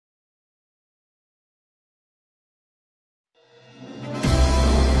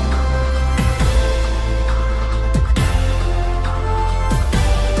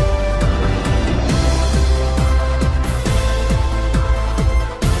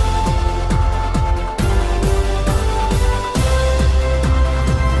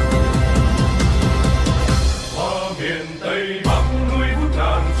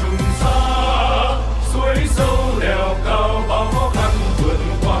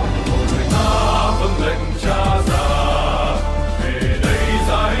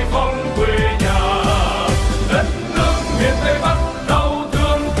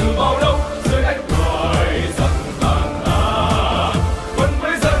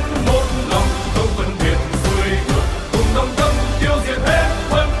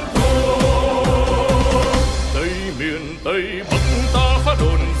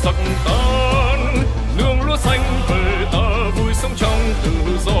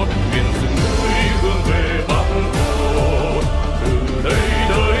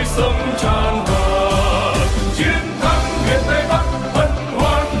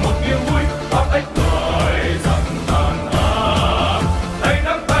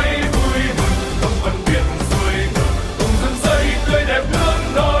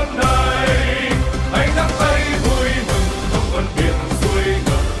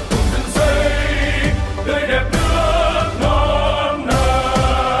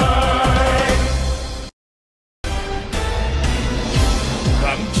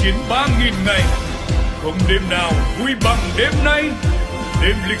đêm nào vui bằng đêm nay.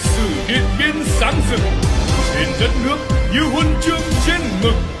 Đêm lịch sử Điện Biên sáng rực, trên đất nước như huân chương trên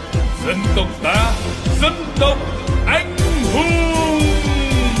ngực. Dân tộc ta, dân tộc anh hùng.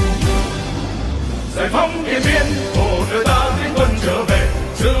 Giải phóng Điện Biên, hồ đời ta tiến quân trở về.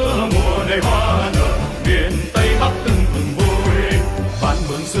 Giữa mùa đầy hoa nở, miền Tây Bắc từng vui. Bản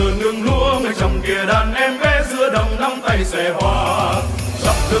mường xưa nương lúa người trồng kia đàn em bé giữa đồng nắm tay xòe hoa.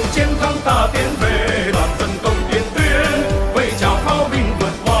 Dọc đường chiến thắng ta tiến về, đoàn dân công tiền tuyến vây chào pháo binh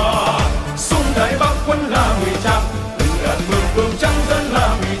vượt qua. Súng đại Bắc quân là ngụy trang, từng đàn mường cường trắng dân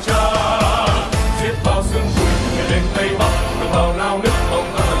là ngụy trang. Giết bao sương vui người lên Tây Bắc, đồng bào nào nước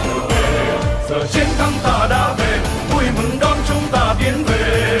không ta trở về. Giờ chiến thắng ta đã về, vui mừng đón chúng ta tiến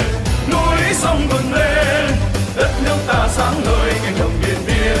về. Núi sông vươn lên, đất nước ta sáng ngời cánh đồng Điện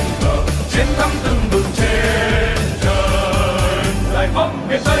Biên. Chiến thắng từng bừng trên trời. Giải phóng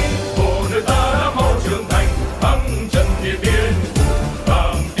miền Tây, hồ nơi ta đã mau trưởng thành. Thắng trận Điện Biên Phủ,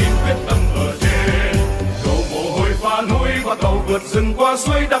 càng tin quyết tâm ở trên. Đổ mồ hôi pha núi qua cầu vượt rừng qua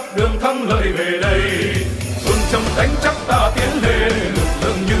suối, đắp đường thắng lợi về đây. Phương châm đánh chắc ta tiến lên, lực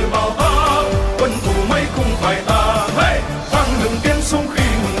lượng như bao táp. Quân thủ mấy cũng phải ta, vang đường tiến súng khi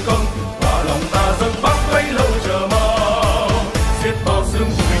mừng công. Và lòng ta dâng bắc bấy lâu chờ mong. Giết bao sương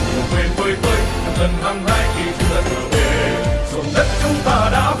vui nhiều quên vơi vơi, lần hàng hai khi chúng ta trở về. Ruộng đất chúng ta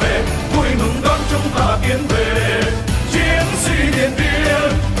đã về, vui mừng đón chúng ta tiến về. Chiến sĩ Điện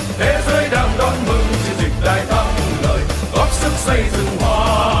Biên, thế giới đang đón mừng chiến dịch đại thắng lợi, góp sức xây dựng hòa.